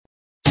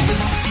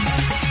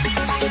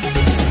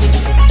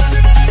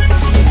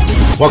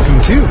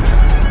Welcome to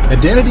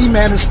Identity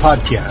Matters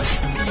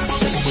Podcast.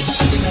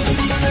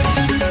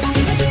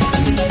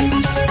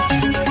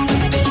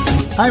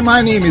 Hi,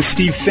 my name is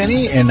Steve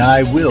Finney, and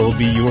I will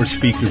be your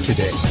speaker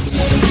today.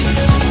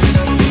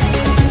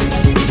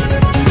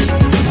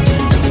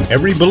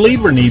 Every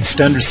believer needs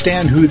to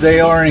understand who they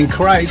are in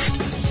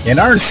Christ. In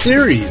our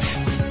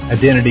series,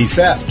 Identity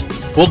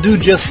Theft, we'll do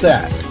just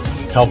that.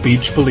 Help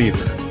each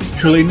believer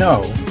truly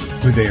know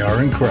who they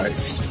are in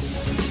Christ.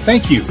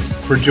 Thank you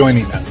for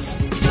joining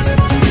us.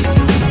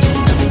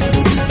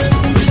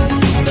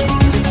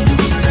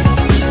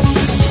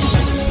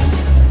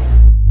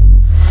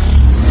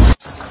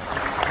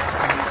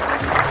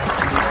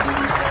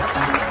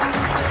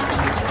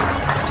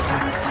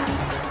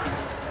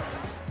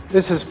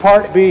 This is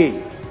part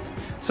B.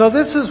 So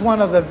this is one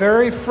of the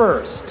very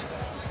first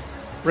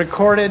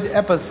recorded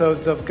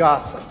episodes of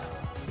gossip.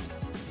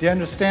 Do you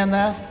understand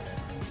that?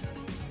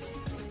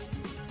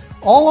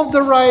 All of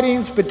the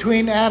writings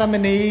between Adam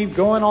and Eve,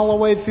 going all the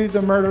way through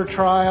the murder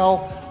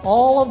trial,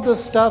 all of the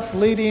stuff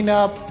leading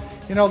up,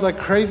 the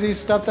crazy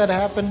stuff that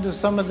happened to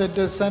some of the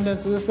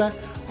descendants of this, that,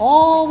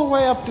 all the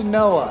way up to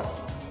Noah.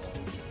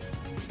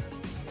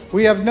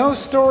 We have no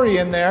story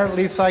in there, at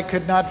least I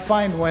could not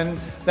find one,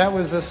 that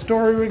was a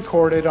story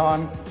recorded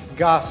on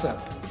gossip.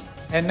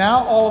 And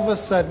now all of a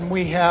sudden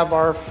we have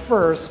our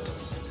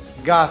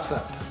first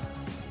gossip.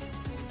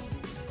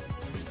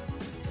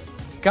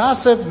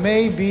 Gossip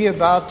may be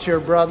about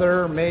your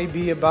brother, may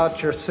be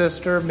about your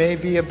sister, may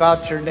be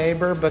about your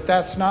neighbor, but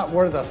that's not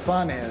where the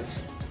fun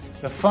is.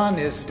 The fun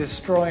is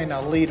destroying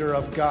a leader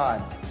of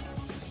God.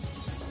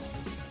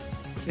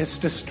 It's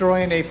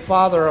destroying a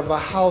father of a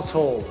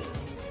household.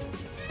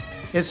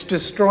 It's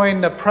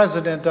destroying the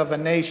president of a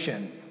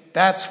nation.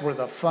 That's where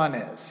the fun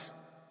is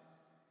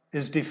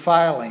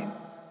defiling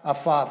a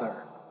father.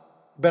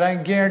 But I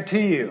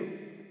guarantee you,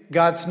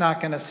 God's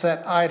not going to sit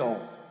idle,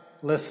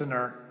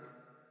 listener,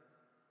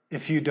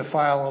 if you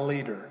defile a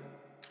leader.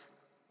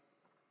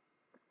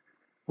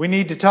 We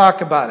need to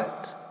talk about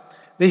it.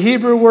 The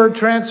Hebrew word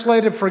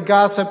translated for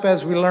gossip,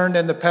 as we learned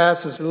in the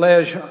past, is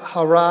lej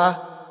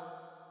hara.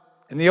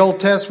 In the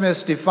Old Testament,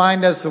 it's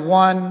defined as the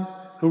one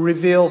who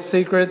reveals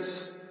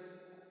secrets,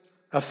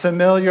 a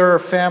familiar or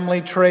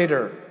family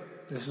traitor.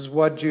 This is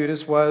what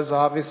Judas was,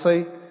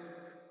 obviously.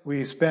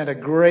 We spent a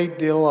great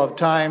deal of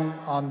time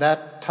on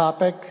that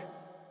topic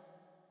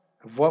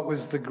of what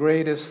was the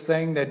greatest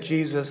thing that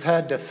Jesus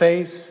had to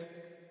face.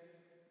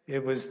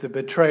 It was the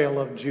betrayal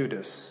of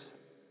Judas.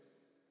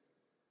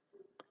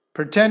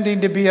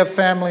 Pretending to be a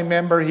family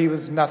member, he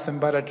was nothing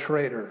but a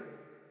traitor.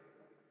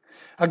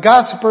 A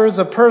gossiper is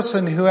a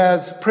person who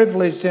has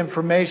privileged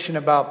information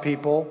about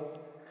people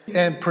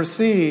and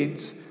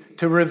proceeds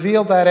to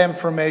reveal that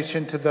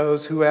information to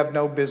those who have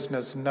no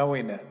business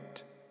knowing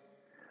it.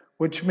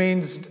 Which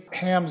means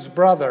Ham's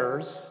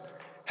brothers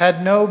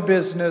had no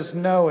business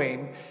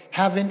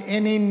having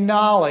any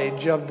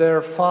knowledge of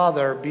their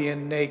father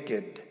being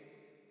naked.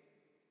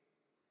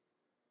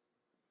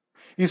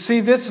 You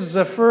see, this is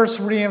the first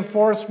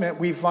reinforcement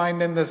we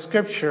find in the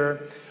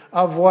scripture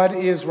of what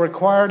is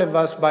required of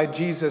us by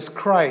Jesus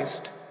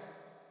Christ,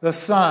 the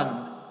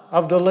Son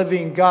of the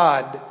living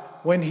God,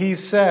 when he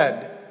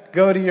said,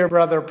 "Go to your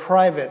brother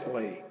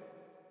privately.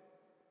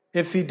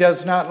 If he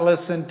does not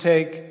listen,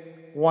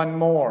 take one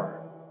more."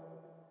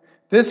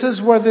 This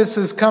is where this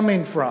is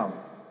coming from.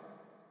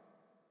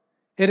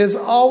 It has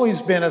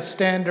always been a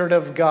standard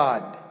of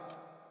God,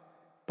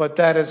 but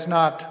that is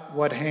not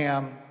what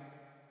Ham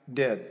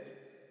did.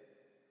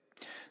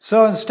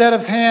 So instead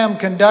of Ham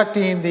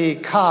conducting the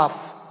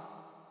kaf,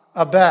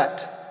 a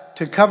bet,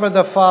 to cover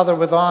the father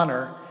with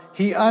honor,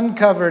 he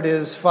uncovered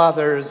his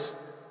father's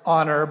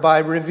honor by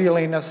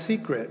revealing a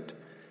secret,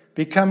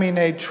 becoming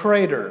a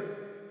traitor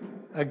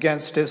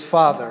against his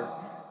father,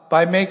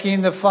 by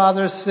making the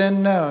father's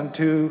sin known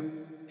to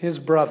his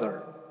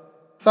brother,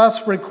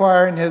 thus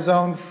requiring his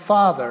own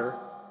father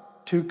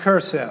to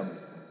curse him,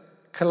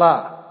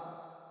 kala,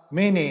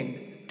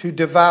 meaning to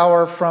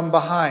devour from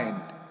behind,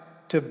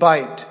 to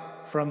bite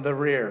from the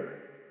rear.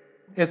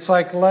 It's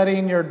like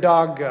letting your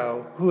dog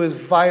go, who is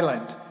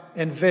violent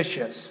and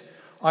vicious,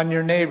 on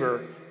your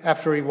neighbor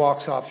after he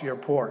walks off your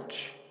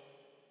porch.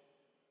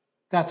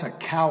 That's a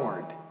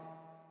coward.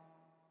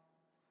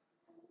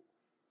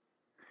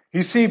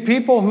 You see,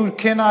 people who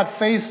cannot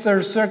face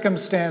their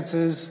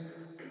circumstances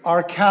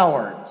are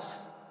cowards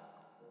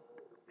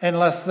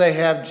unless they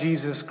have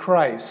Jesus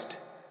Christ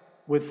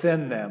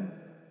within them,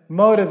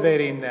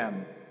 motivating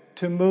them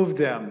to move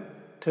them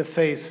to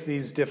face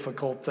these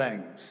difficult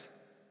things.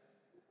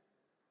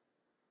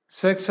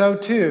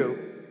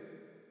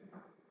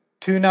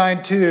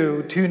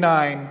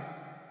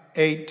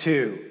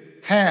 602-292-2982.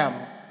 Ham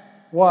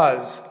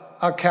was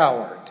a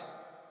coward.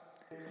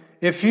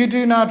 If you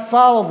do not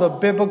follow the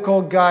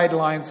biblical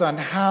guidelines on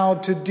how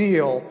to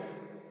deal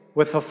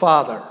with a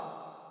father,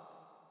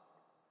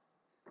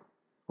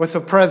 with a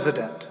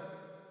president,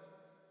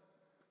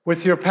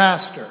 with your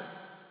pastor,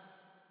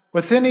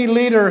 with any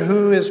leader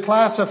who is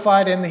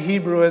classified in the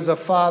Hebrew as a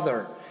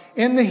father.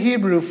 In the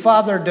Hebrew,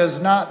 father does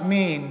not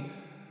mean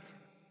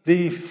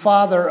the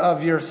father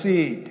of your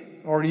seed,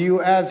 or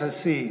you as a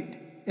seed.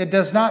 It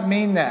does not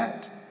mean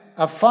that.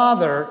 A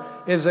father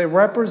is a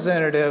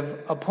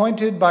representative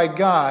appointed by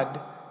God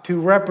to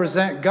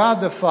represent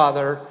God the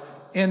Father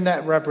in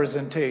that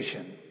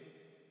representation.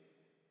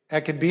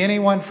 That could be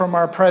anyone from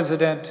our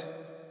president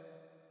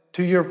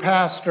to your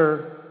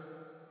pastor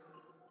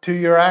to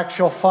your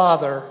actual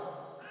father,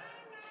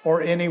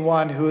 or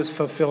anyone who is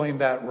fulfilling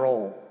that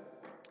role.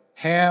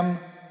 Ham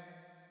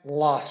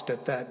lost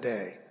it that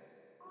day.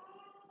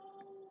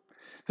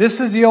 This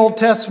is the Old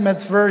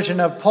Testament's version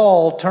of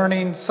Paul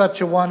turning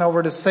such a one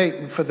over to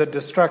Satan for the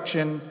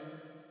destruction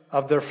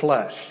of their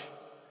flesh.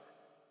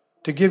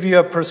 To give you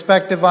a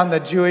perspective on the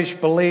Jewish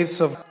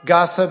beliefs of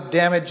gossip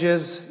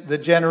damages the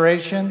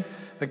generation,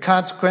 the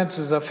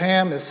consequences of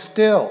Ham is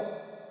still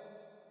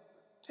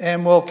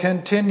and will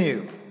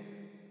continue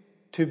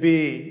to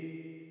be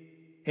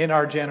in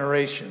our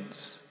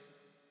generations.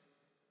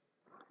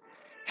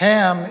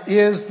 Ham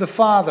is the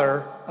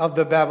father of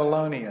the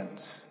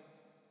Babylonians.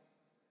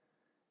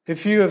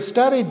 If you have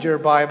studied your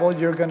Bible,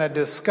 you're going to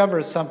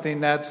discover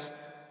something that's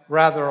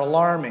rather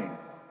alarming.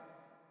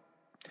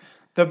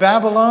 The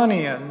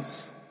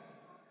Babylonians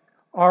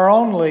are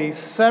only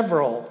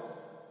several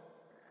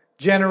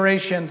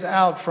generations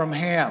out from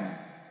Ham.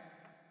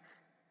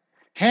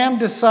 Ham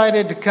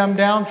decided to come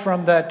down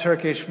from that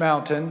Turkish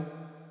mountain,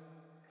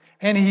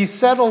 and he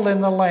settled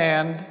in the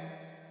land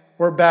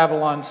where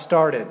Babylon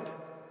started.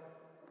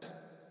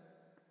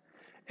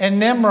 And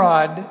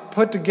Nimrod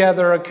put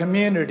together a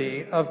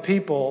community of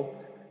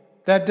people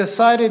that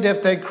decided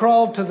if they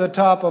crawled to the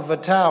top of a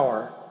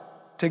tower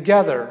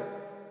together,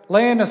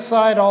 laying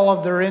aside all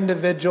of their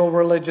individual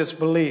religious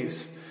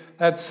beliefs,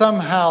 that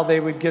somehow they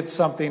would get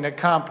something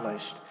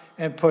accomplished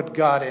and put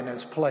God in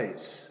his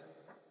place.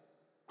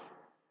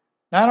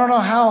 Now, I don't know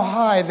how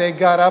high they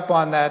got up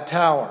on that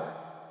tower,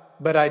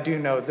 but I do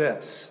know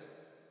this: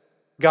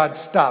 God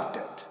stopped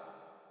it.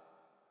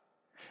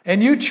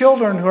 And you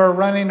children who are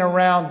running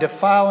around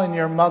defiling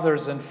your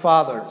mothers and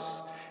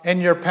fathers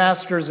and your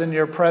pastors and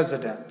your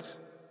presidents,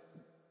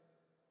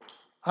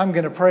 I'm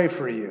going to pray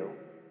for you,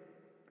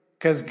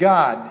 because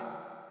God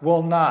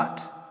will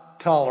not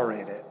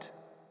tolerate it.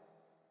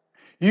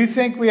 You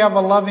think we have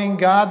a loving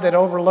God that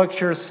overlooks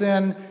your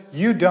sin?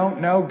 You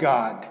don't know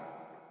God.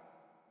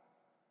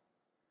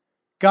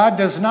 God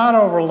does not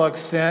overlook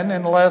sin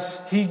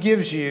unless he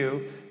gives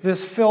you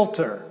this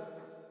filter.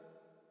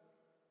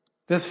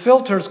 This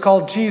filter is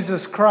called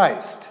Jesus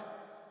Christ.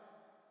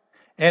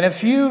 And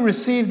if you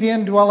receive the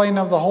indwelling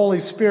of the Holy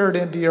Spirit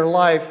into your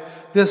life,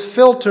 this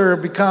filter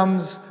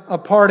becomes a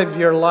part of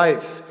your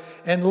life.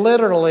 And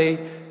literally,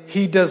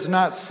 he does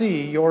not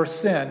see your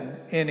sin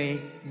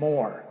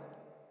anymore.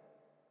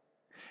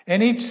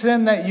 And each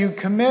sin that you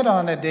commit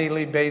on a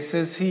daily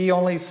basis, he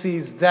only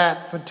sees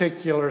that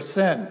particular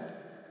sin.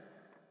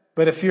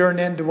 But if you're an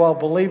indwelt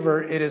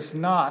believer, it is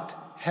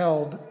not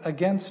held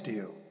against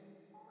you.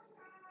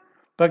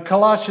 But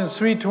Colossians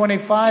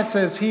 3:25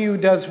 says, he who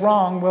does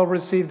wrong will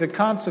receive the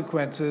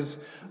consequences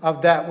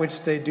of that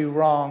which they do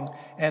wrong,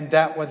 and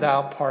that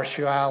without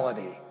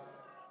partiality.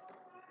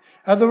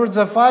 In other words,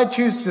 if I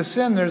choose to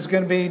sin, there's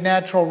going to be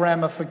natural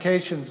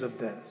ramifications of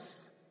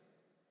this.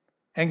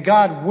 And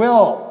God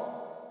will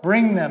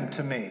bring them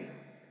to me.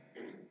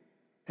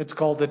 It's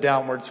called the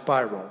downward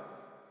spiral.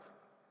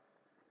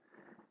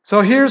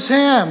 So here's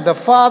Ham, the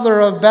father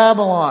of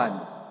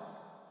Babylon.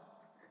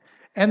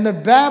 And the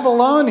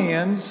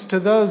Babylonians, to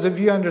those of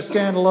you who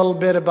understand a little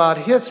bit about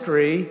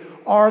history,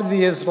 are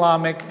the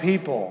Islamic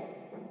people.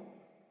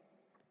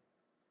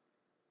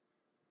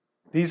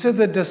 These are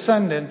the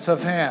descendants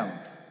of Ham.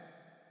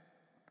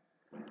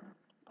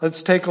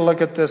 Let's take a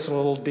look at this a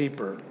little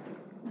deeper.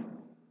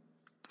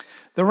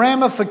 The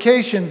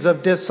ramifications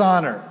of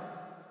dishonor.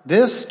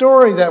 This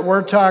story that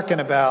we're talking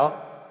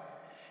about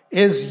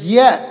is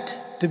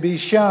yet to be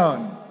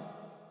shown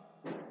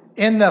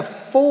in the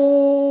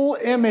full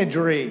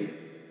imagery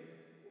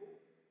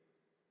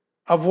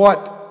of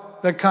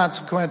what the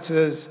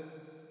consequences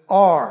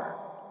are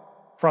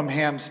from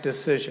Ham's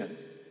decision.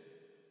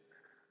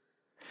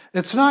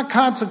 It's not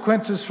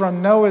consequences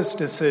from Noah's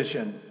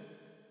decision.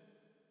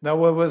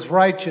 Noah was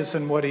righteous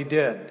in what he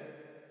did.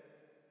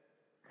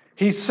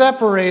 He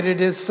separated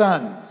his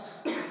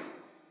sons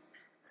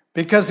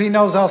because he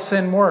knows how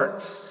sin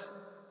works.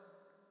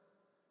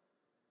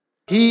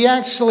 He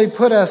actually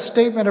put a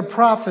statement of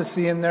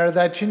prophecy in there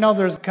that,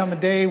 there's come a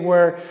day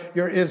where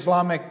your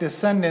Islamic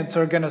descendants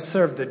are going to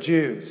serve the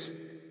Jews.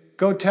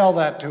 Go tell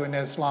that to an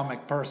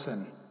Islamic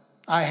person.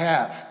 I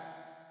have.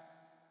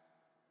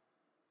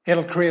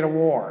 It'll create a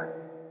war.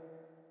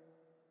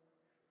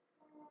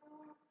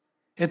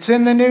 It's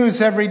in the news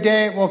every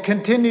day. It will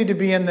continue to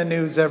be in the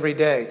news every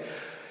day.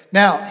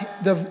 Now,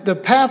 the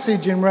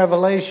passage in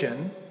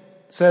Revelation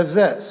says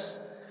this: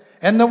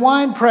 and the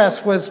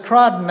winepress was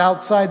trodden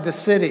outside the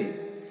city,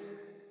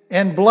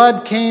 and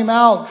blood came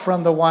out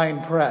from the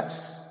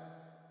winepress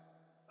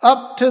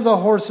up to the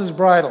horses'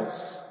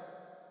 bridles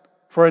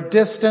for a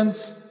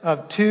distance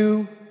of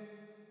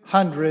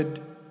 200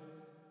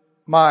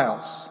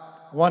 miles.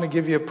 I want to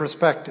give you a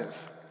perspective.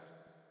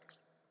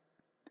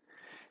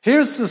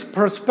 Here's this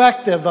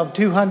perspective of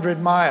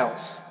 200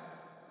 miles.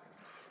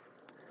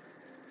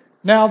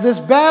 Now, this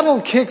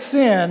battle kicks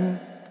in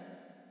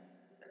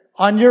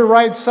on your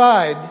right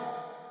side,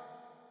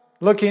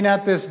 looking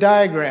at this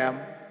diagram.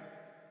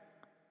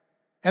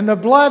 And the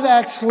blood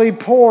actually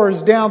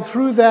pours down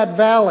through that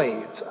valley.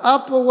 It's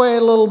up away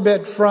a little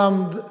bit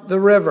from the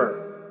river.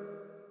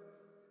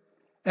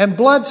 And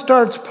blood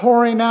starts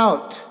pouring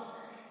out.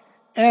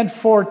 And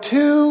for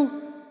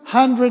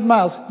 200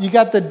 miles, you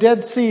got the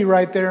Dead Sea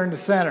right there in the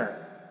center.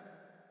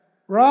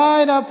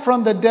 Right up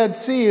from the Dead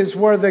Sea is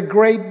where the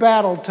great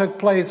battle took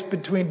place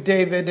between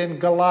David and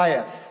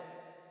Goliath.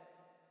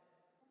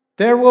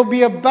 There will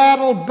be a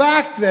battle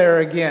back there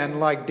again,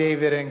 like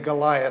David and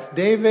Goliath.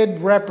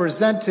 David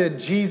represented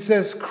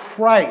Jesus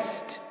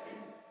Christ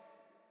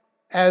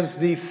as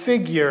the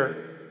figure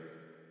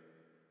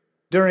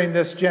during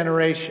this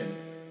generation.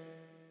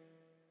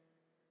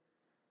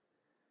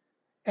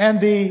 And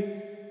the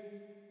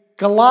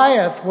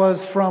Goliath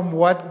was from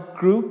what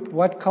group,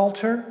 what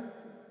culture?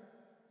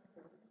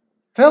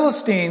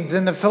 Philistines.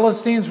 And the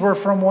Philistines were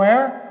from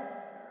where?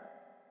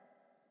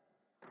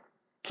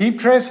 Keep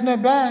tracing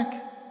it back.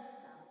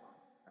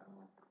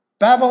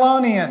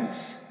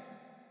 Babylonians.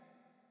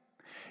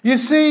 You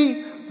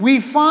see, we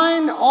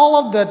find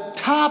all of the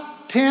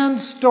top 10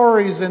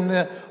 stories in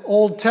the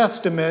Old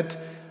Testament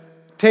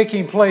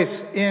taking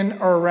place in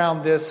or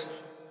around this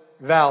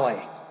valley.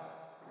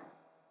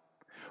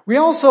 We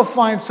also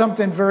find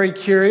something very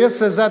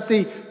curious, is that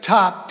the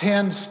top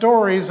 10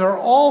 stories are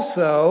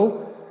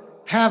also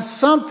have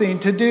something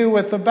to do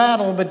with the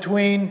battle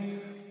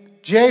between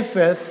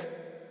Japheth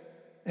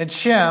and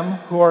Shem,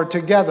 who are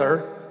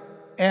together,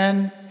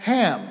 and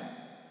Ham,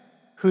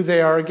 who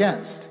they are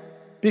against.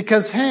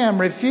 Because Ham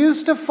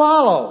refused to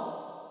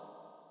follow.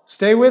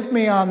 Stay with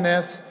me on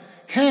this.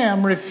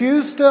 Ham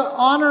refused to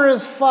honor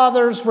his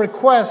father's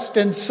request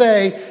and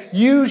say,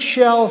 you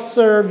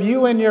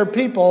and your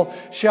people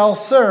shall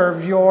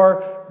serve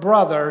your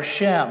brother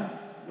Shem.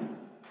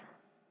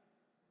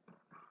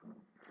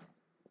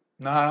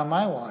 Not on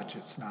my watch,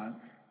 it's not.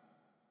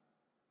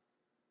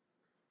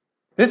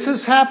 This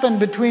has happened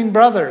between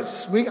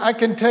brothers. I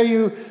can tell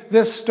you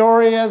this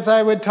story as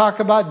I would talk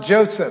about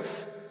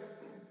Joseph.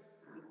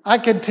 I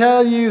could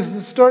tell you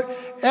the story.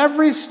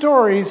 Every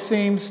story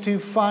seems to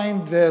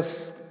find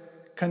this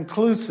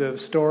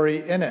conclusive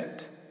story in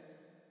it.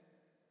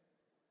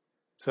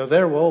 So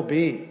there will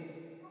be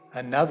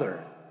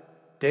another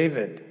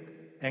David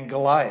and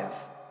Goliath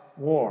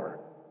war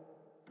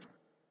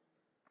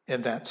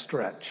in that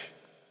stretch.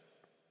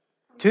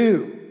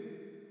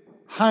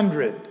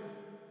 200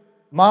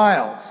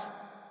 miles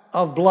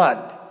of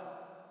blood.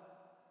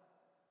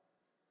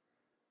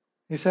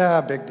 You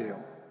say, big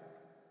deal.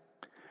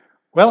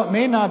 Well, it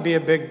may not be a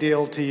big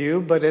deal to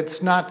you, but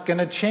it's not going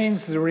to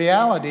change the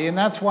reality. And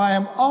that's why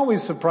I'm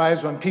always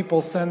surprised when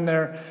people send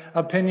their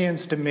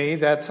opinions to me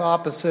that's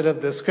opposite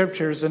of the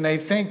scriptures. And they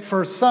think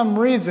for some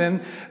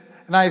reason,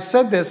 and I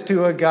said this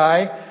to a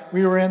guy,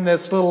 we were in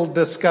this little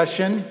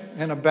discussion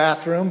in a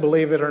bathroom,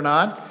 believe it or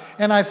not.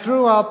 And I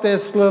threw out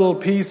this little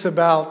piece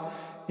about,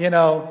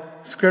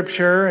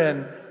 scripture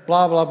and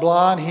blah, blah,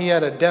 blah. And he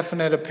had a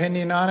definite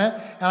opinion on it.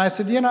 And I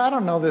said, I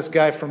don't know this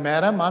guy from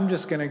Adam. I'm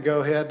just going to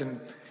go ahead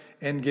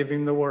and give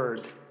him the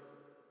word.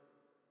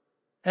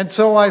 And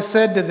so I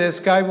said to this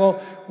guy,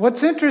 well,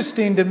 what's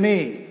interesting to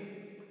me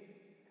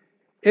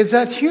is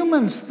that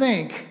humans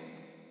think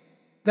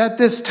that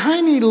this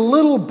tiny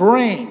little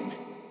brain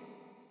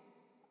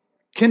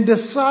can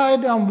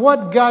decide on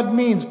what God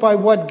means by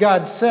what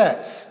God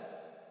says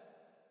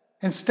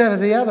instead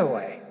of the other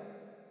way.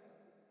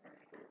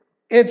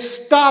 It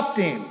stopped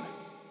him,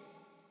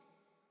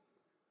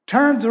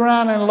 turns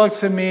around and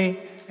looks at me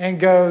and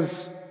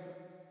goes,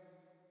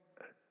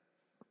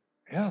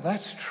 yeah,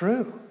 that's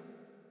true.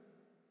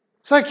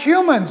 It's like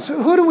humans.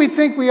 Who do we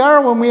think we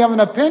are when we have an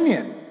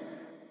opinion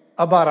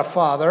about a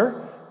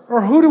father?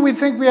 Or who do we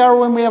think we are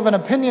when we have an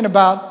opinion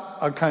about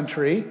a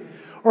country?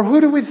 Or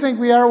who do we think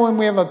we are when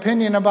we have an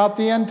opinion about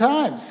the end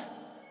times?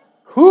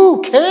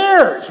 Who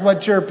cares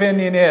what your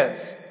opinion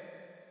is?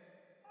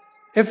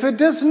 If it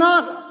does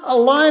not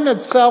align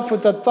itself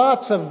with the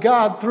thoughts of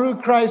God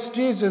through Christ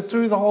Jesus,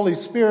 through the Holy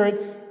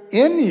Spirit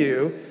in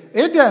you,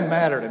 it doesn't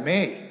matter to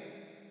me.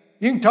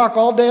 You can talk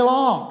all day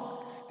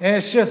long, and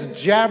it's just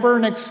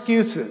jabbering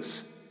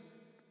excuses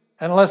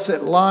unless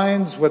it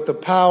lines with the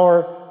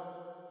power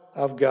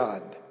of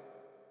God.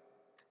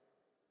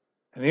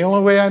 And the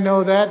only way I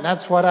know that, and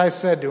that's what I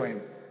said to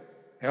him,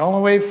 the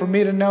only way for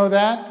me to know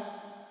that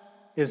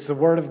is the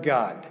Word of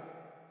God.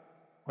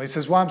 Well, he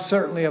says, well, I'm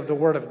certainly of the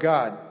Word of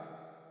God.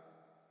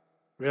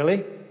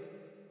 Really?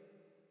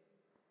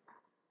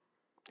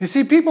 You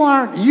see, people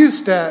aren't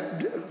used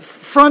to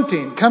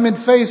fronting, coming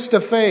face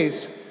to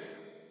face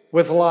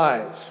with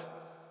lies.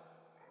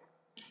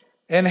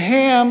 And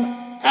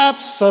Ham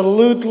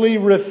absolutely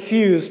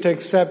refused to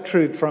accept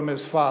truth from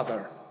his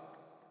father.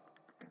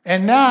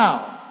 And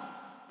now,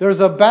 there's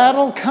a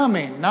battle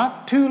coming,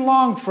 not too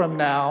long from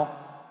now,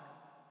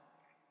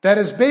 That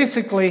is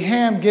basically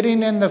Ham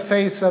getting in the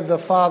face of the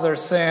Father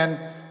saying,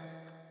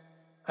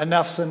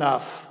 enough's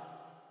enough.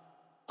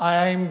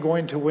 I'm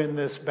going to win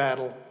this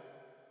battle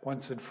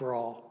once and for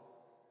all.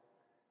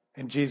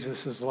 And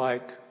Jesus is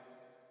like,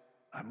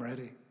 I'm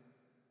ready.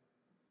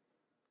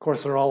 Of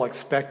course, they're all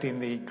expecting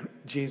the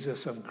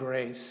Jesus of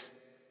grace.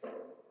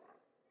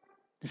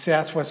 You see,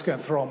 that's what's going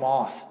to throw them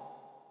off.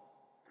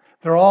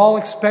 They're all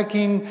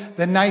expecting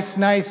the nice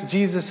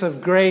Jesus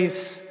of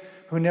grace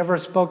who never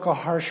spoke a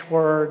harsh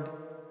word.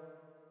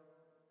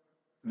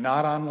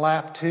 Not on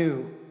lap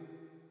 2.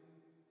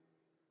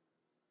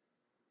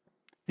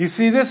 You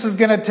see, this is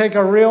going to take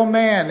a real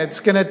man. It's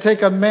going to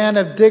take a man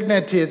of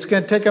dignity. It's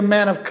going to take a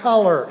man of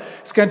color.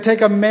 It's going to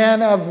take a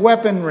man of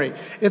weaponry.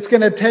 It's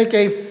going to take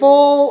a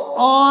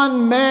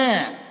full-on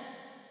man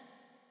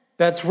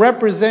that's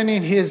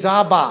representing his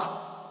Abba,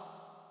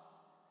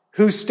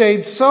 who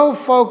stayed so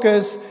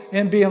focused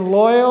in being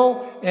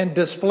loyal and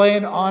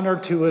displaying honor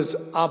to his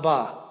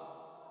Abba.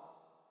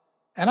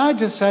 And I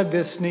just had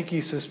this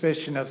sneaky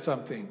suspicion of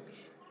something.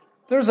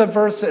 There's a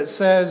verse that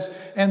says,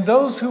 and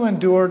those who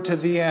endure to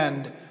the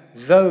end,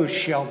 those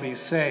shall be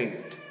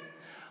saved.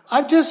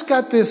 I've just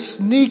got this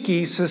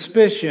sneaky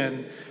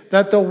suspicion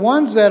that the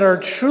ones that are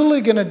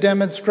truly going to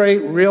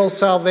demonstrate real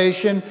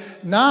salvation,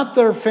 not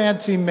their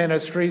fancy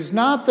ministries,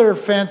 not their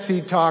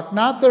fancy talk,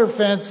 not their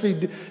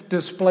fancy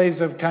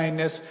displays of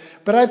kindness,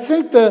 but I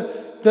think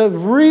the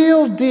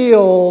real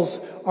deals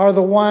are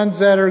the ones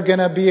that are going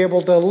to be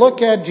able to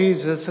look at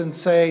Jesus and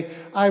say,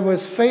 I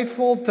was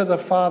faithful to the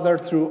Father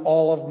through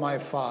all of my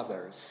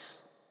fathers.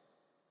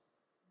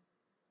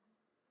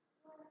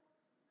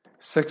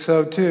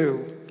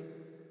 602,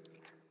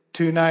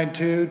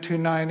 292,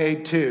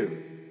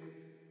 2982.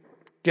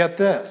 Get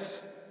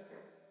this.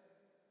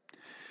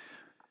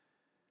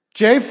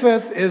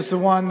 Japheth is the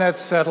one that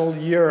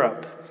settled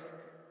Europe.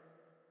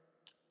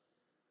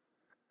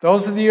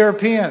 Those are the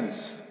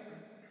Europeans.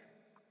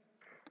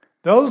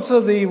 Those are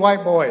the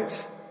white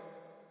boys.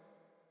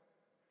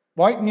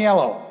 White and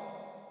yellow.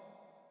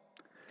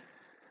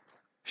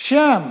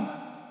 Shem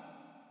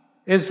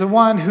is the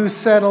one who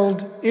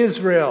settled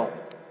Israel.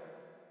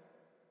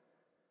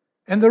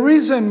 And the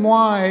reason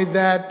why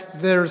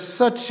that there's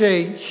such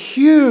a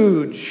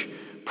huge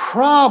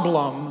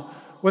problem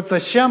with the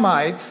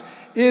Shemites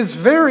is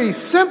very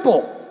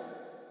simple.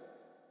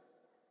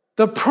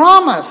 The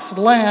promised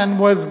land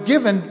was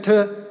given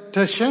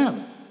to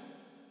Shem.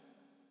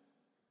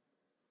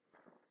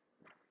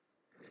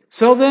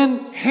 So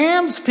then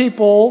Ham's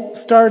people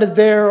started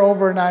there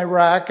over in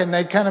Iraq, and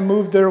they kind of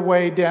moved their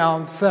way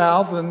down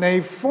south, and they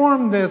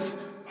formed this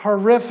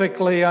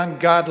horrifically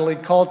ungodly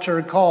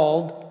culture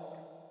called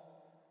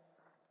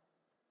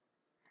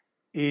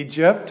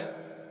Egypt.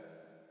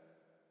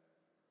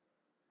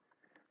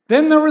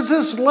 Then there was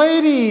this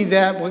lady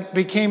that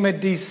became a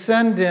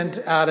descendant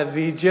out of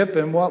Egypt,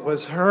 and what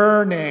was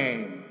her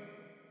name?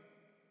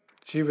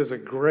 She was a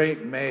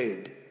great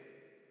maid.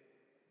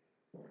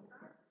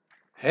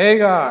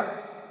 Hagar.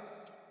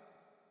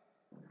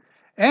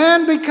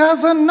 And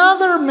because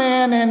another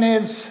man in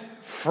his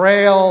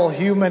frail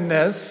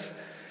humanness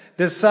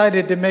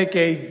decided to make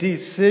a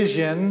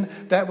decision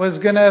that was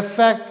going to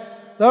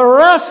affect the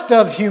rest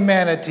of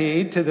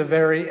humanity to the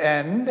very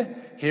end,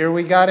 here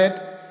we got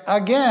it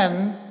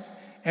again.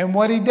 And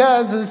what he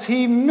does is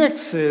he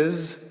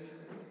mixes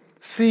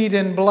seed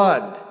and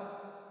blood.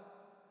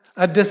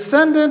 A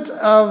descendant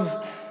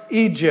of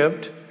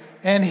Egypt,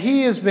 and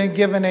he has been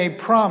given a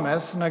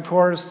promise, and of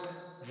course,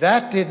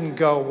 that didn't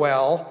go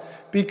well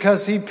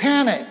because he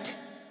panicked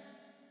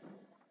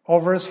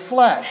over his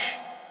flesh,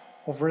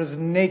 over his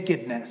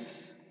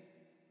nakedness.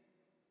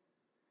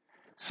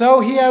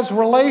 So he has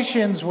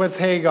relations with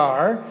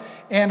Hagar,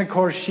 and of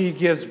course, she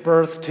gives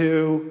birth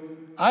to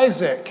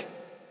Isaac.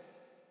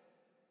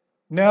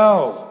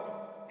 No,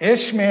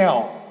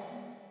 Ishmael.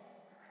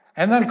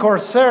 And then, of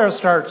course, Sarah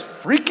starts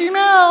freaking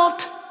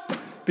out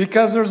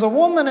because there's a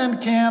woman in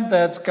camp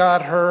that's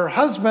got her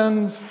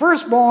husband's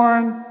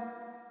firstborn.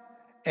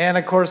 And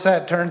of course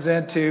that turns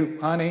into,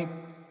 honey,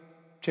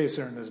 chase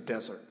her in this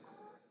desert.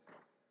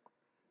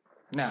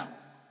 Now,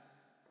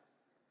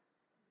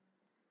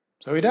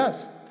 so he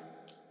does.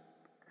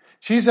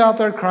 She's out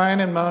there crying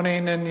and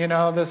moaning and,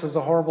 this is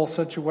a horrible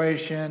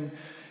situation.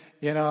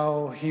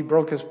 He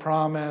broke his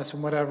promise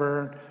and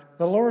whatever.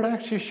 The Lord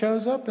actually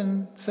shows up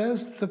and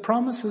says the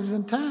promise is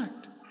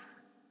intact.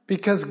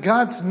 Because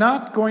God's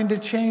not going to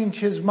change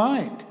his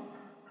mind.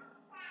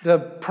 The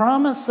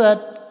promise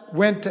that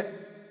went to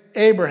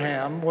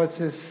Abraham was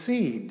his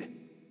seed.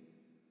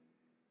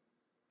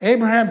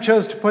 Abraham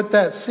chose to put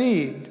that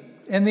seed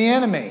in the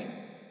enemy.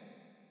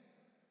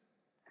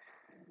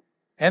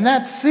 And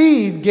that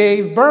seed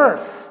gave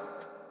birth.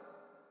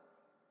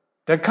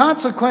 The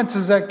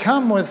consequences that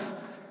come with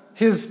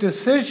his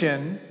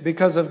decision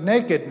because of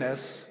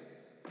nakedness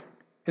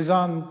is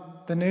on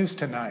the news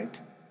tonight.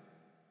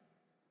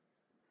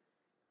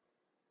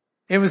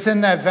 It was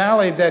in that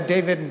valley that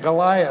David and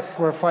Goliath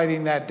were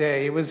fighting that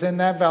day. It was in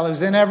that valley. It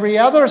was in every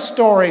other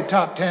story,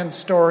 top 10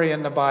 story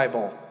in the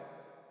Bible.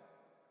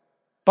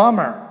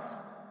 Bummer.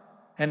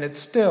 and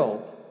it's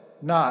still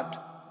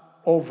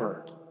not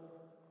over.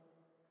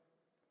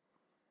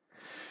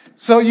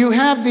 So you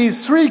have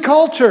these three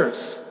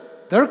cultures.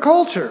 They're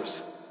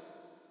cultures.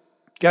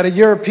 Got a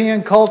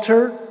European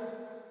culture,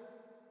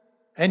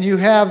 and you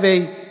have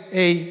a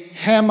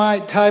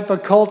Hamite type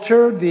of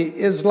culture, the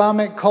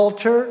Islamic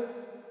culture,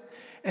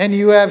 and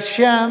you have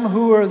Shem,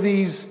 who are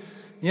these,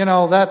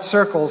 that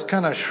circle's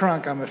kind of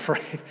shrunk, I'm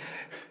afraid.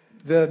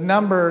 The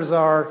numbers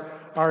are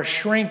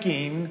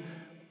shrinking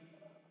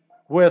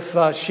with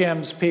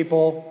Shem's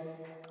people,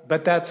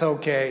 but that's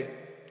okay.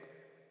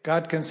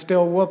 God can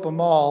still whoop them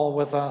all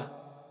with a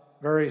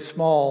very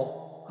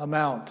small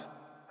amount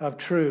of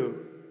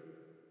true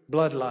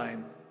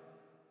bloodline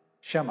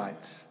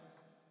Shemites.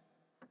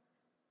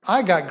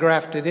 I got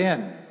grafted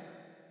in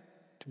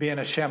to being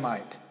a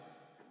Shemite.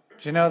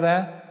 Did you know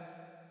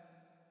that?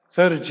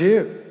 So did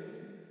you.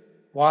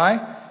 Why?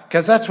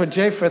 Because that's what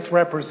Japheth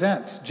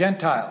represents,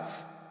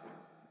 Gentiles.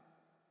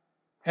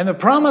 And the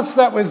promise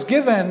that was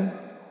given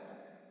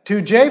to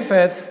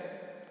Japheth,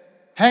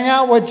 hang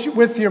out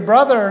with your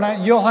brother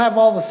and you'll have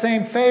all the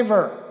same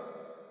favor,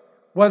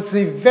 was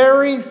the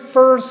very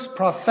first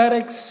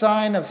prophetic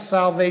sign of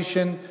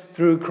salvation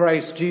through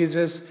Christ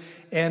Jesus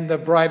and the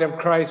bride of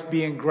Christ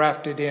being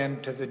grafted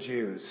into the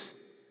Jews.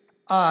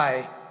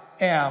 I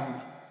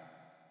am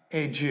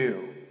a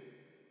Jew.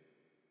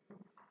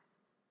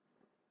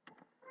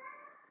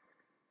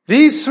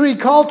 These three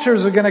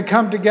cultures are going to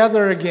come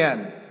together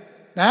again.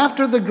 Now,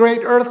 after the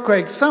great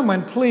earthquake,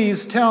 someone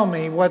please tell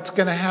me what's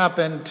going to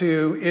happen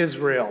to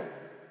Israel.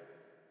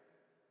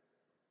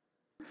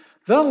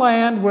 The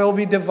land will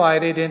be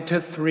divided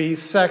into three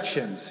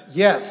sections.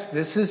 Yes,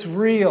 this is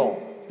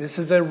real. This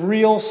is a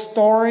real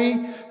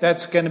story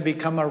that's going to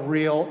become a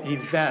real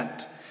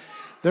event.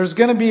 There's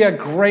going to be a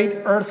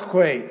great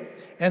earthquake,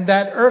 and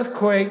that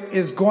earthquake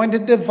is going to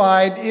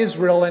divide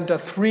Israel into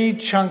three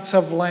chunks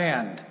of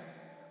land.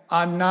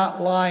 I'm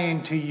not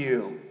lying to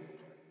you.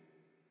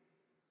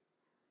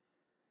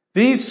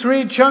 These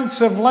three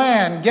chunks of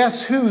land,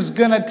 guess who's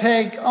going to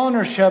take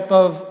ownership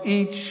of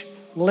each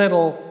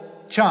little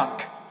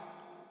chunk?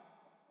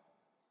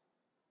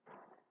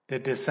 The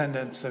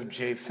descendants of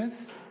Japheth,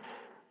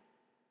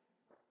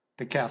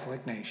 the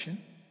Catholic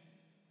nation.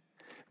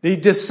 The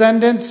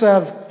descendants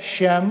of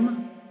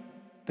Shem,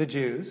 the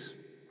Jews.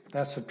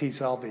 That's the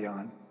piece I'll be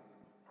on.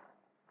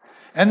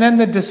 And then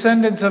the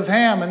descendants of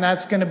Ham, and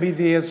that's going to be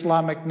the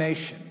Islamic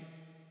nation.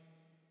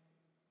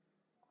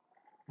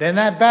 Then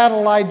that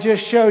battle I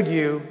just showed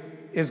you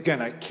is going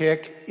to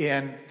kick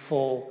in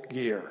full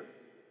gear.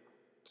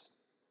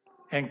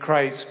 And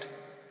Christ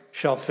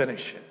shall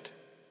finish it.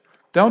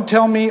 Don't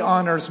tell me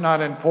honor's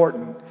not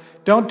important.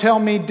 Don't tell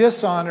me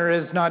dishonor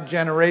is not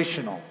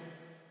generational.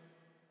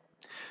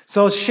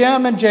 So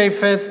Shem and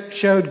Japheth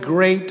showed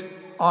great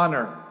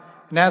honor.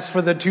 And as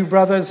for the two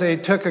brothers, they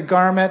took a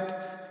garment,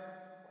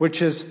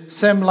 which is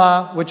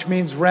simla, which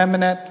means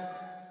remnant,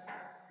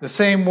 the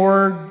same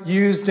word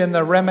used in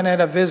the remnant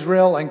of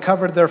Israel, and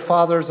covered their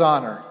father's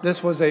honor.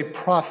 This was a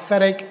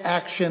prophetic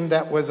action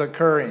that was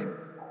occurring.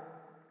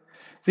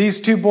 These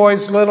two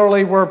boys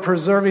literally were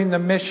preserving the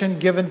mission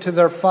given to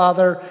their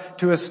father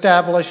to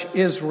establish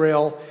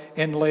Israel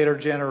in later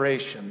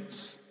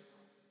generations.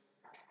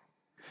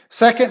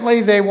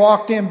 Secondly, they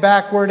walked in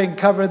backward and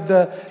covered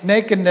the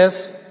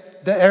nakedness,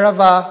 the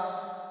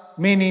erava,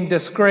 meaning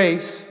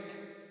disgrace,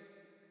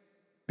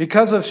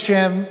 because of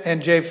Shem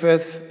and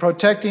Japheth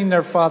protecting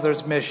their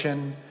father's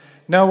mission.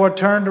 Noah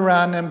turned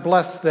around and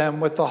blessed them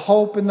with the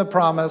hope and the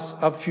promise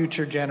of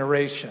future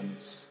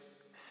generations.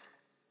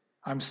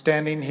 I'm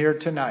standing here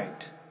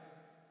tonight.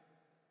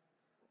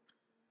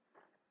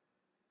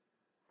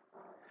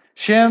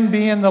 Shem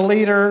being the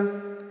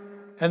leader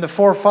and the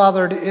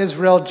forefather to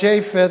Israel,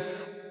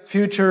 Japheth,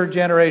 future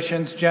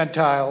generations,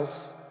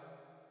 Gentiles,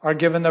 are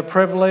given the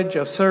privilege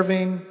of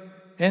serving,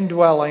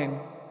 indwelling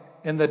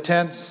in the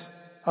tents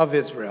of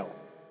Israel,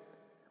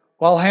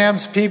 while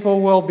Ham's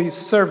people will be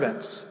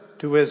servants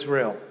to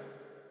Israel.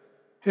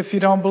 If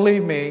you don't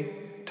believe me,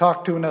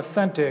 talk to an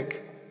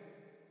authentic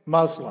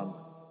Muslim.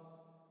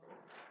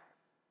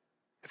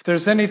 If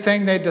there's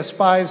anything they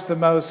despise the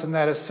most, and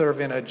that is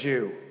serving a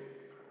Jew.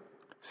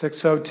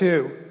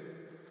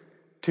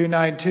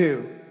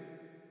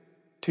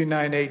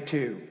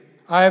 602-292-2982.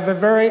 I have a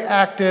very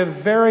active,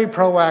 very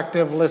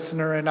proactive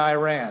listener in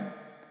Iran.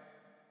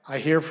 I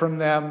hear from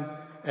them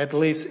at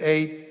least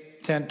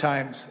 8-10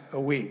 times a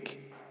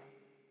week.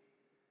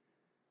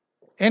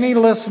 Any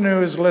listener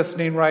who's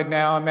listening right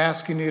now, I'm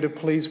asking you to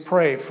please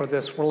pray for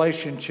this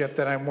relationship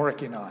that I'm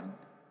working on.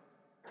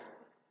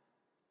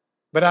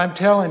 But I'm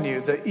telling you,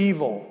 the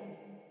evil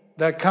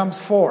that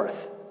comes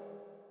forth,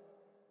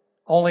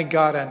 only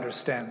God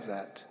understands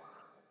that.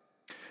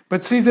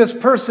 But see, this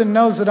person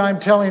knows that I'm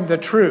telling the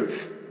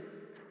truth.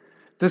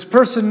 This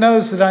person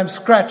knows that I'm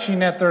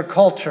scratching at their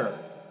culture.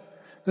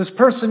 This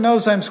person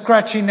knows I'm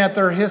scratching at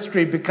their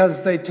history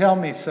because they tell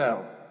me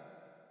so.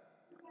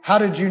 How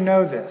did you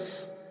know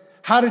this?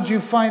 How did you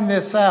find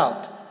this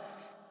out?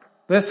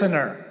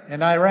 Listener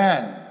in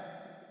Iran,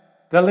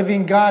 The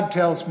living God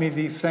tells me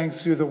these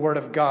things through the Word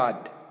of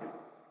God.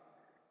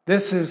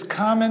 This is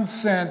common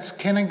sense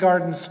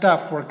kindergarten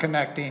stuff we're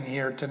connecting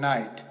here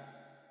tonight.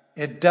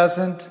 It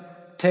doesn't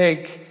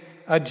take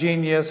a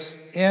genius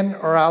in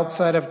or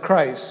outside of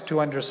Christ to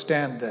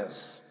understand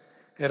this.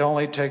 It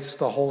only takes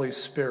the Holy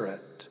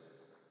Spirit.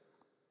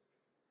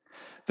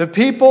 The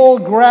people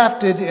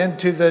grafted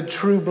into the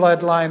true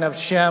bloodline of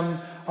Shem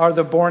are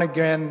the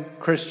born-again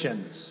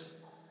Christians.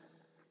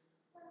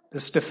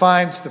 This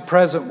defines the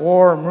present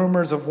war and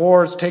rumors of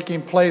wars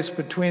taking place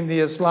between the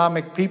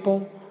Islamic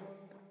people,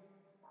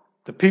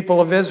 the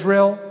people of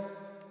Israel,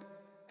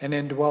 and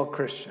indwelt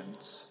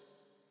Christians.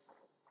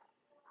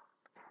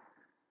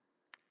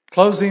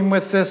 Closing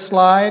with this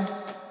slide,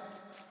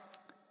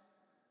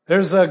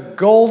 there's a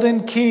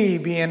golden key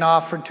being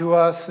offered to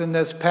us in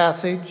this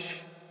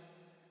passage.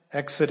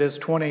 Exodus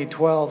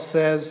 20:12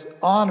 says,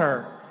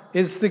 "Honor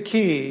is the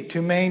key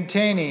to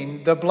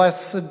maintaining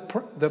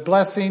the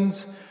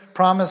blessings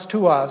promised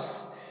to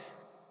us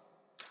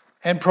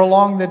and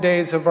prolong the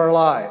days of our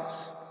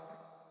lives."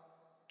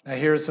 Now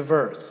here's the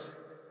verse.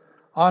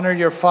 "Honor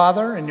your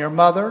father and your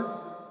mother,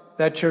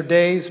 that your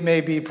days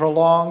may be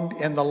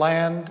prolonged in the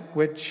land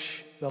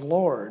which the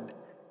Lord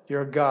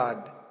your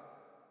God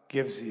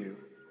gives you."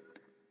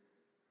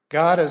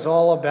 God is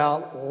all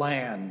about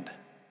land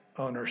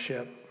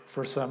ownership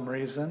for some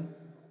reason.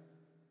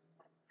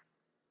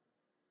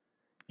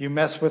 You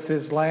mess with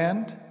his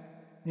land,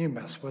 you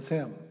mess with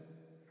him.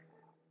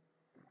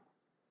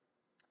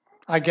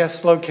 I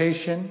guess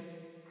location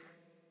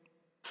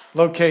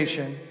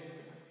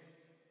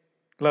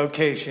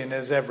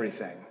is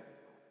everything.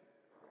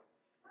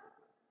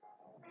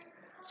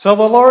 So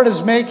the Lord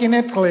is making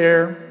it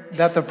clear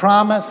that the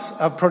promise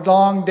of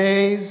prolonged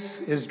days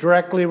is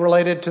directly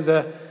related to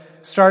the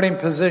starting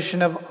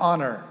position of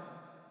honor,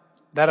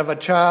 that of a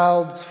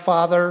child's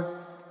father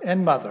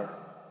and mother.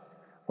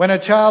 When a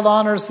child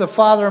honors the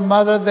father and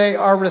mother, they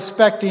are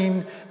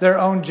respecting their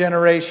own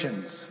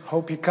generations.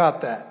 Hope you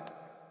caught that.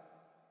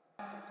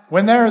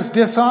 When there is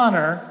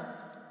dishonor,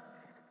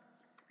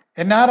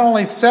 it not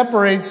only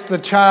separates the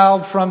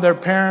child from their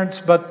parents,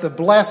 but the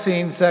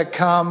blessings that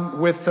come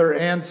with their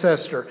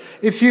ancestor.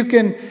 If you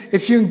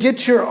can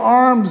get your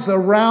arms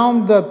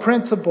around the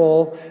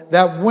principle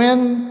that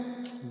when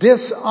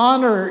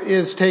dishonor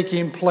is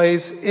taking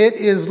place, it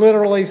is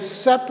literally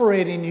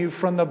separating you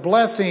from the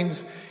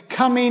blessings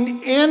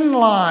coming in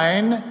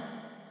line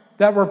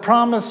that were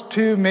promised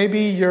to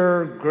maybe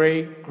your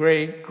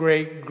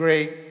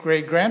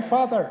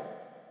great-great-great-great-great-grandfather.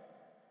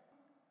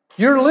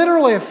 You're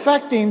literally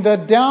affecting the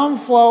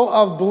downflow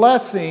of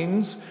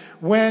blessings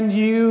when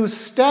you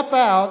step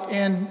out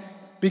and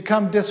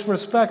become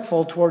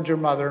disrespectful towards your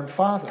mother and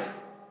father.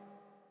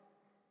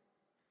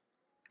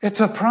 It's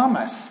a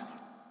promise.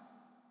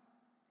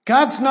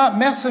 God's not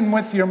messing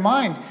with your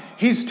mind.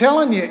 He's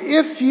telling you,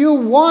 if you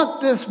want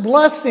this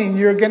blessing,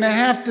 you're going to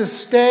have to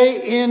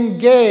stay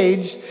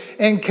engaged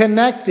and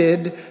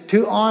connected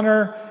to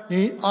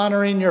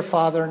honoring your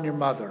father and your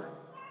mother.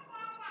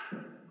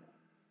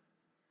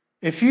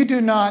 If you do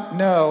not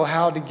know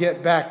how to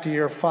get back to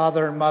your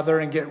father and mother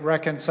and get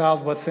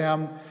reconciled with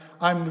them,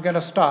 I'm going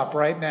to stop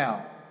right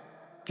now.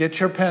 Get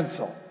your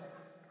pencil.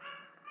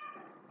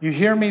 You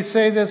hear me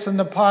say this in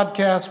the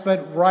podcast,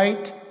 but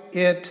write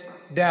it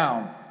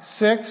down.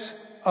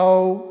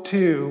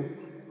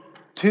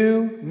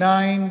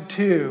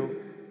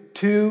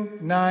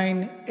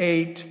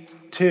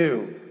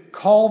 602-292-2982.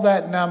 Call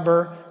that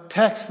number,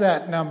 text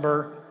that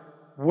number.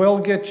 We'll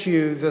get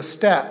you the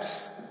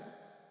steps.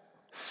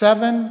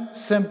 7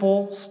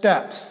 simple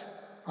steps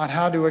on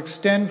how to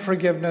extend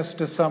forgiveness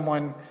to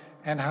someone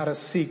and how to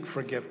seek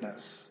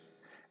forgiveness.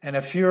 And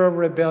if you're a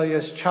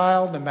rebellious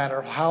child, no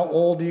matter how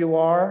old you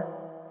are,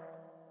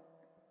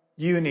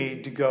 you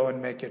need to go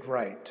and make it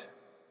right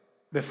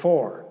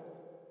before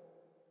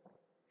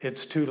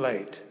it's too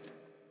late.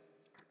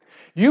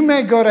 You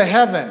may go to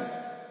heaven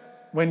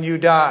when you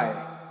die,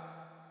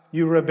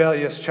 you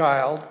rebellious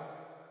child,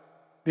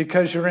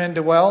 because you're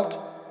indwelt.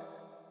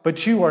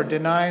 But you are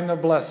denying the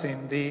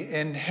blessing, the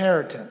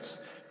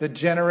inheritance, the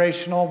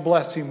generational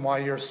blessing while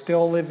you're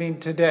still living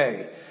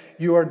today.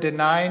 You are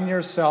denying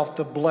yourself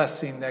the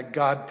blessing that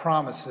God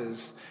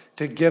promises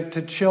to give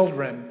to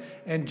children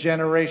and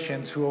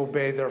generations who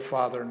obey their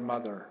father and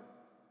mother.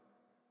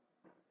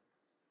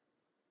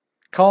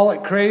 Call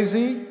it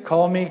crazy,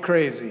 call me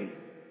crazy,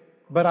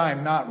 but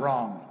I'm not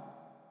wrong.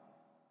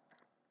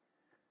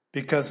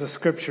 Because the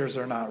scriptures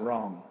are not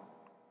wrong.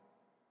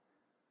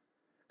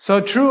 So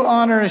true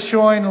honor is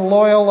showing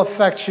loyal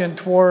affection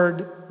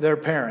toward their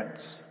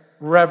parents.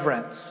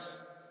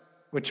 Reverence,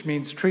 which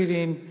means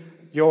treating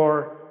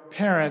your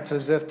parents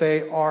as if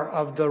they are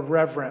of the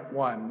reverent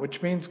one,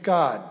 which means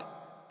God.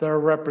 They're a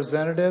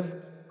representative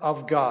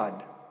of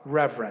God.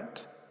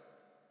 Reverent.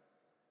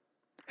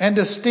 And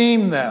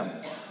esteem them,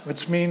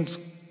 which means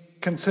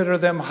consider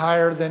them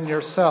higher than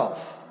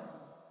yourself.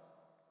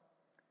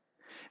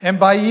 And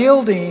by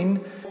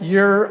yielding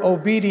your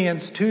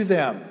obedience to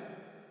them,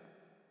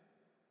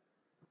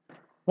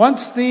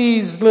 Once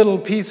these little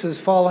pieces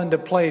fall into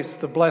place,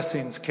 the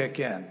blessings kick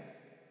in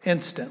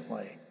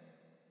instantly.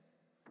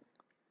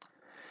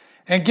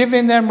 And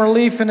giving them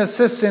relief and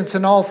assistance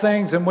in all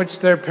things in which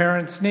their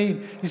parents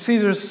need. You see,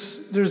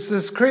 there's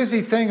this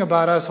crazy thing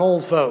about us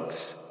old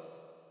folks.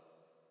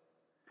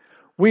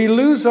 We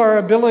lose our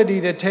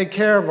ability to take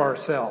care of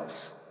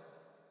ourselves.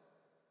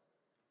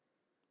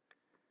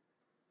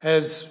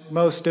 As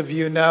most of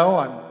you know,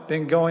 I've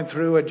been going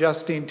through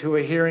adjusting to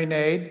a hearing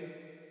aid.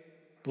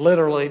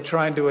 Literally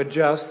trying to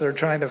adjust. They're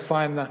trying to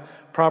find the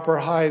proper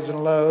highs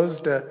and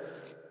lows to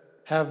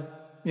have,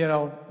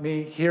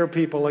 me hear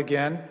people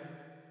again.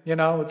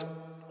 It's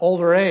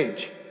older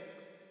age.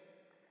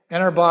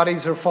 And our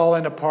bodies are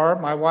falling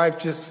apart. My wife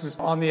just is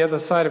on the other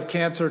side of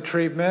cancer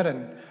treatment,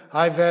 and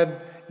I've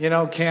had,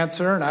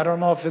 cancer, and I don't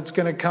know if it's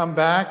going to come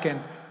back,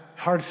 and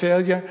heart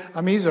failure.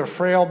 These are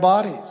frail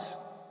bodies.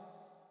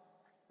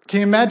 Can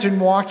you imagine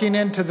walking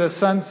into the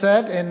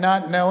sunset and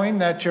not knowing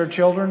that your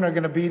children are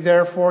going to be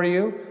there for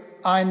you?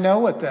 I know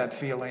what that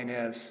feeling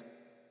is.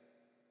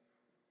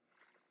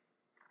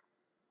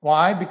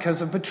 Why?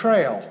 Because of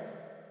betrayal.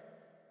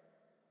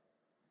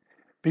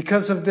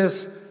 Because of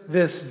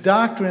this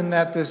doctrine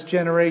that this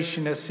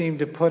generation has seemed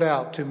to put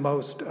out to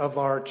most of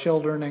our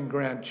children and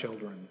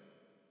grandchildren.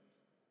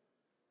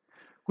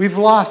 We've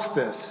lost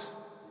this.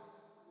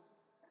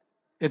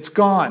 It's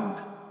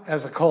gone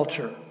as a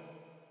culture.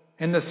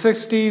 In the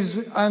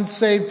 60s,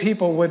 unsaved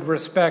people would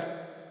respect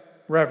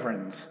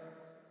reverends,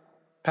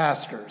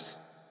 pastors,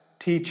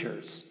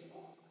 teachers,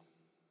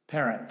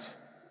 parents.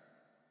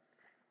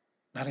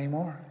 Not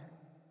anymore.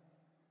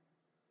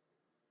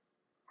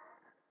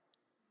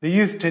 The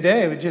youth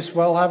today would just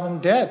well have them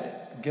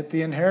dead, get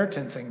the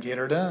inheritance and get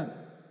her done.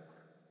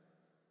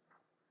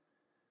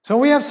 So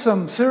we have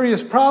some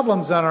serious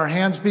problems on our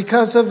hands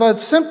because of a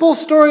simple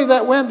story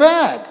that went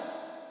bad.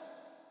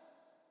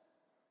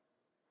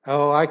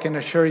 Oh, I can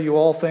assure you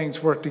all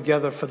things work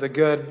together for the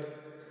good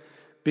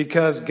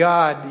because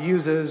God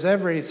uses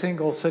every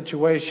single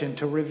situation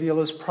to reveal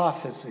His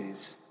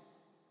prophecies.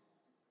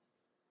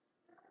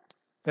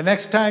 The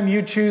next time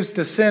you choose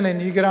to sin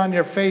and you get on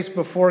your face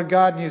before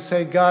God and you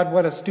say, God,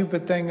 what a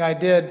stupid thing I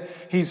did,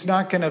 He's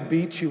not going to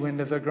beat you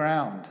into the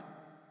ground.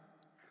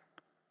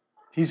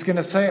 He's going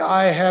to say,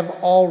 I have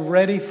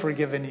already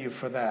forgiven you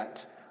for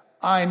that.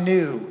 I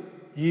knew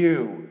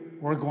you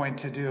were going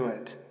to do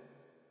it.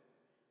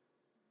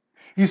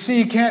 You see,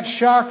 you can't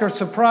shock or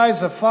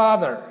surprise a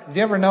father. Have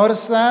you ever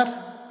noticed that?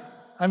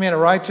 A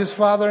righteous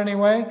father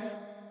anyway.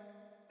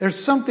 There's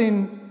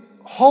something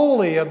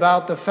holy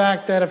about the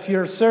fact that if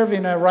you're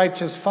serving a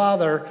righteous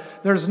father,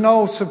 there's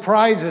no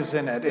surprises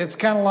in it. It's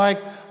kind of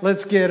like,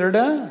 let's get her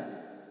done.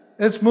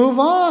 Let's move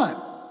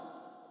on.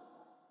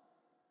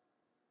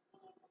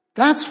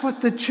 That's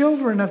what the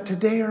children of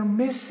today are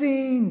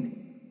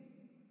missing.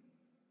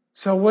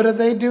 So what are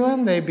they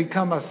doing? They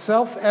become a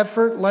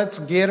self-effort, let's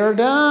get her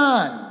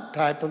done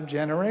type of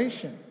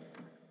generation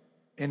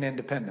in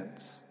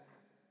independence.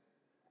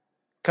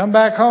 Come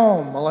back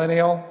home,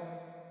 millennial,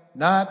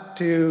 not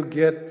to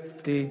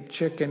get the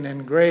chicken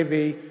and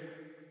gravy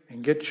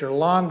and get your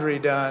laundry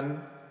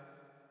done,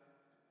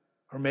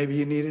 or maybe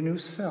you need a new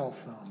cell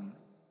phone.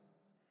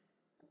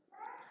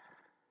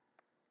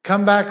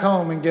 Come back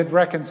home and get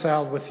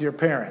reconciled with your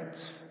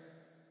parents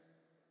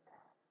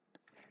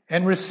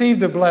and receive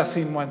the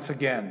blessing once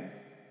again.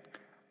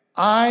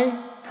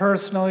 I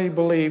personally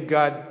believe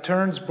God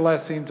turns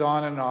blessings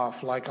on and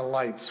off like a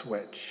light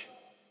switch.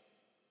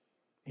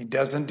 He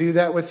doesn't do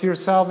that with your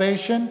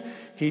salvation.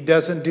 He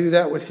doesn't do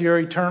that with your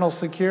eternal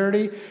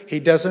security. He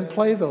doesn't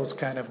play those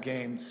kind of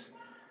games.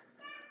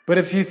 But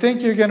if you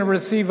think you're going to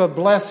receive a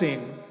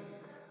blessing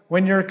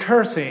when you're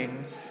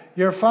cursing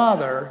your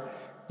father,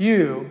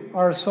 you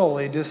are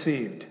solely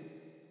deceived.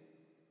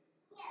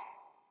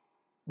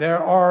 There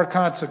are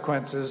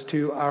consequences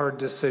to our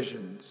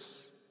decisions.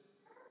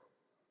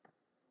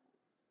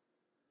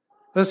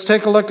 Let's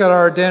take a look at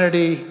our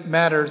Identity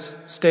Matters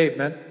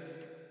statement.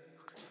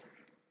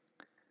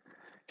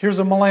 Here's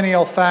a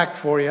millennial fact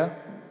for you.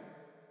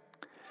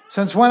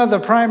 Since one of the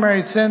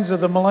primary sins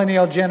of the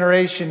millennial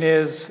generation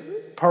is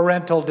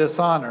parental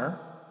dishonor,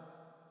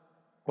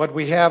 what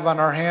we have on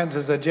our hands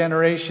is a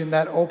generation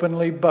that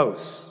openly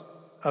boasts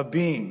of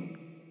being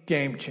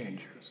game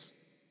changers.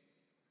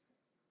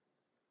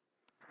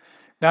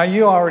 Now,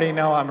 you already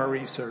know I'm a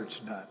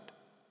research nut.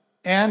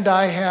 And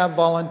I have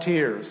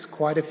volunteers,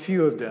 quite a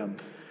few of them,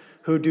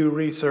 who do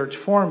research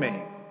for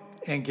me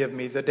and give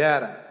me the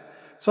data.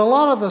 So a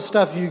lot of the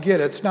stuff you get,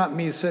 it's not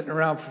me sitting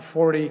around for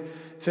 40,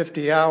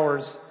 50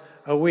 hours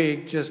a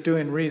week just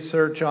doing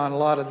research on a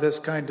lot of this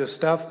kind of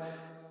stuff.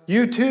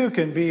 You too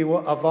can be a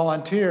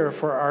volunteer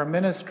for our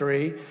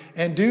ministry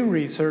and do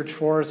research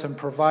for us and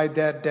provide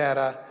that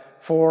data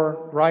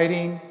for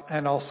writing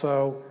and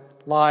also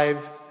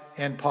live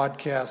and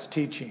podcast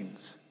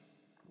teachings.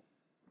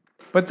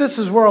 But this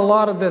is where a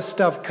lot of this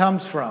stuff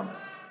comes from.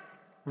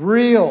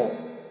 Real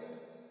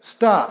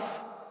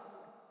stuff.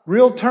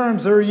 Real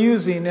terms they're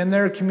using in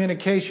their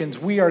communications.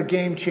 We are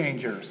game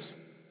changers.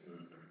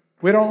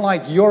 We don't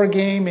like your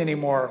game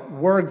anymore.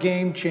 We're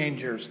game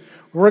changers.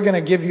 We're going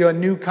to give you a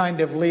new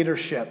kind of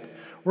leadership.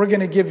 We're going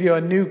to give you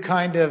a new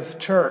kind of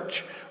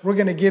church. We're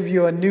going to give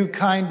you a new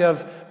kind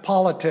of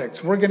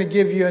politics. We're going to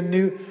give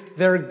you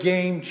they're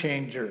game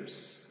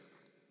changers.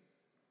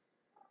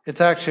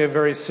 It's actually a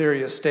very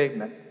serious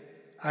statement.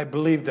 I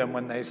believe them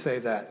when they say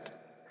that.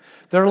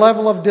 Their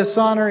level of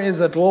dishonor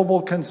is a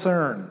global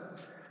concern,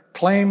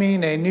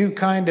 claiming a new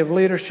kind of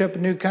leadership, a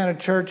new kind of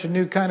church, a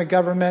new kind of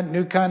government, a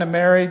new kind of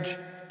marriage,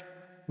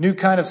 new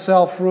kind of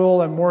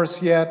self-rule, and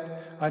worse yet,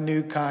 a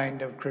new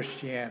kind of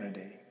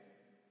Christianity.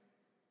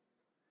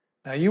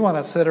 Now, you want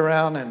to sit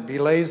around and be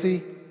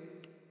lazy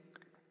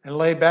and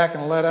lay back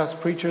and let us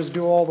preachers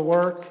do all the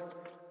work?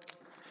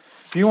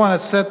 If you want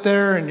to sit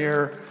there in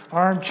your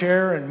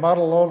armchair and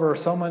muddle over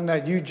someone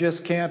that you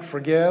just can't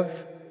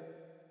forgive,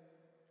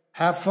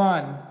 have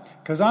fun,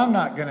 because I'm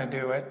not going to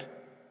do it.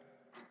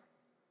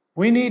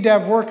 We need to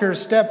have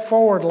workers step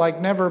forward like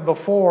never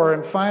before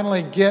and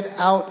finally get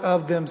out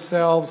of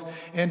themselves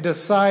and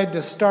decide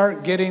to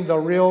start getting the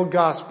real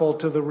gospel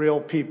to the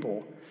real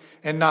people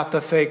and not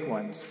the fake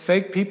ones.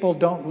 Fake people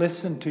don't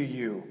listen to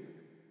you.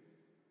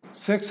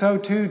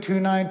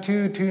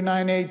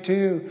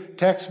 602-292-2982.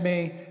 Text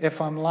me if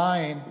I'm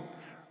lying.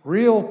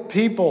 Real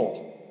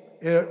people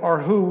are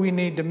who we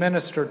need to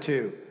minister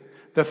to.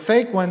 The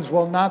fake ones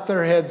will nod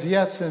their heads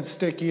yes and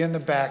stick you in the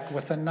back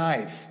with a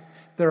knife.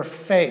 They're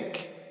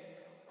fake.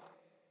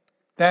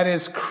 That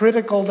is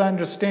critical to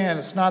understand.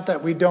 It's not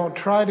that we don't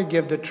try to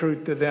give the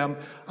truth to them.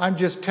 I'm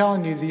just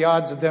telling you the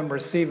odds of them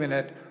receiving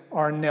it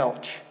are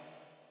nilch.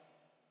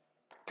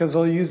 Because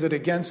they'll use it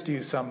against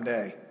you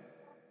someday.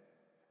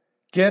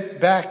 Get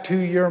back to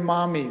your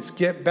mommies.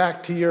 Get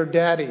back to your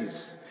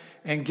daddies.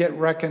 And get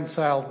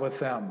reconciled with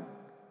them.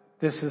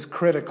 This is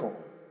critical.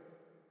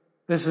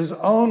 This is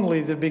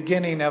only the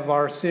beginning of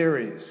our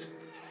series.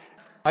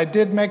 I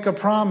did make a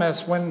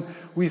promise when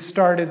we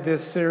started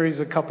this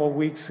series a couple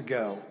weeks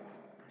ago.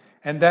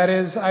 And that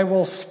is, I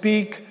will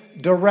speak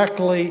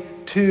directly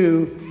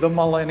to the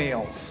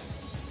millennials.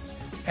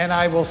 And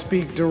I will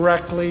speak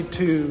directly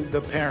to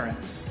the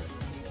parents.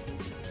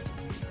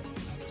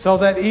 So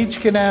that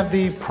each can have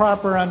the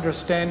proper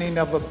understanding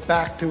of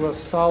back to a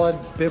solid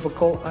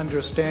biblical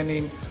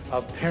understanding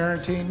of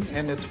parenting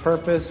and its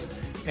purpose,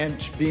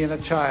 and being a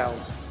child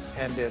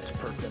and its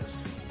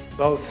purpose.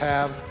 Both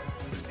have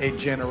a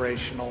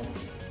generational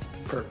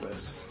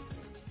purpose.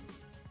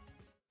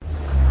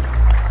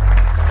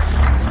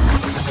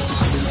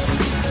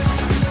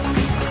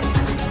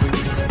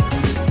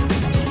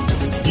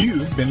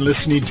 You've been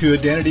listening to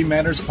Identity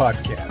Matters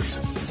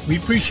Podcast. We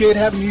appreciate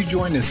having you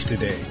join us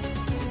today.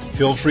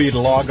 Feel free to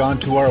log on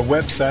to our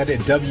website at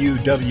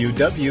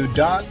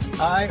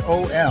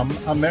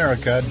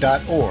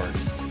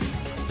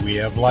www.iomamerica.org. We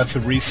have lots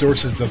of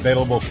resources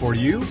available for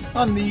you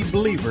on the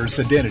believer's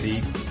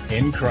identity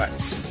in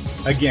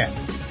Christ. Again,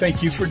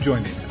 thank you for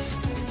joining us.